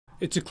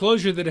It's a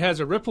closure that has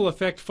a ripple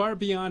effect far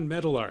beyond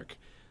Meadow Lark.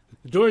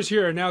 The doors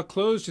here are now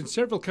closed, and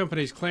several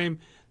companies claim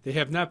they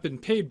have not been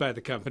paid by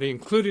the company,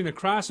 including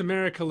Across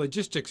America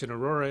Logistics in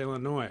Aurora,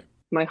 Illinois.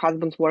 My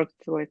husband worked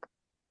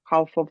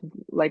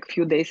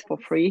few days for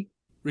free.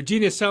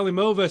 Regina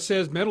Salimova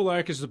says Meadow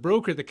Lark is the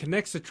broker that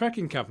connects the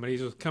trucking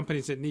companies with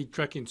companies that need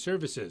trucking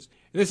services.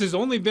 And this has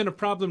only been a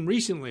problem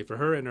recently for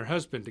her and her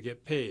husband to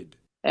get paid.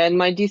 And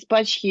my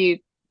dispatch,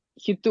 he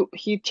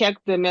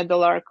checked the Meadow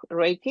Lark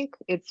rating.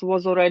 It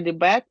was already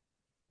bad,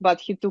 but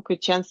he took a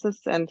chances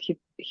and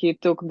he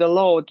took the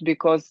load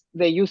because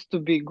they used to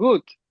be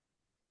good.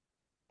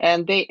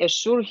 And they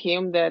assure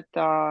him that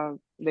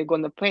they're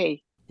going to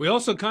pay. We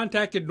also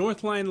contacted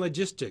Northline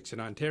Logistics in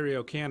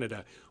Ontario,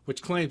 Canada,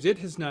 which claims it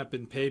has not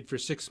been paid for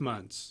 6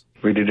 months.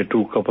 We did a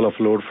couple of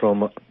loads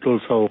from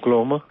Tulsa,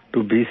 Oklahoma to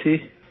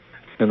BC,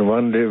 and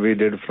one day we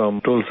did from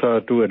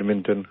Tulsa to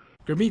Edmonton.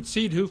 Gurmeet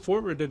Sidhu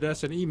forwarded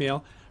us an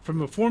email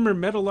from a former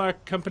Meadow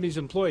Lark Company's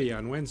employee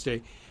on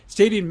Wednesday,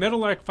 stating Meadow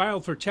Lark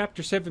filed for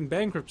Chapter 7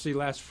 bankruptcy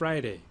last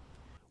Friday.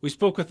 We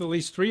spoke with at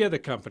least 3 other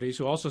companies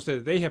who also said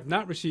that they have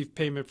not received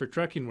payment for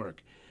trucking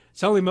work.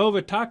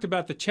 Salimova talked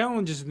about the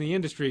challenges in the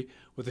industry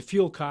with the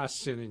fuel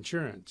costs and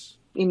insurance.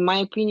 In my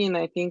opinion,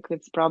 I think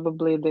it's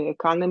probably the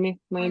economy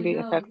maybe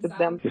affected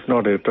them. It's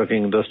not a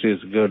trucking industry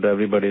is good,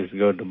 everybody is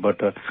good, but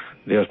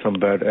there are some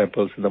bad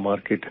apples in the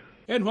market.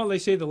 And while they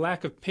say the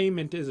lack of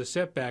payment is a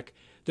setback,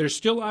 there's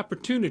still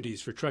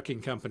opportunities for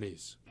trucking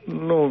companies.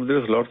 No,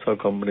 there's lots of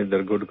companies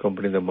that are good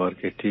companies in the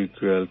market,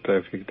 TQL,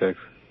 Traffic Tax.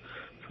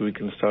 So we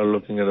can start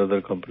looking at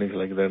other companies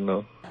like that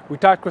now. We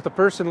talked with a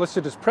person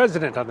listed as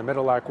president on the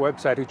Meadow Lark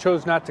website who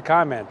chose not to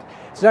comment.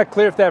 It's not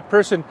clear if that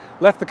person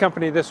left the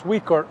company this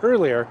week or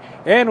earlier,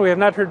 and we have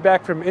not heard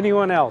back from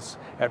anyone else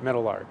at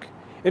Meadow Lark.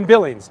 In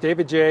Billings,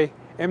 David J.,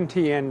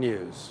 MTN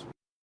News.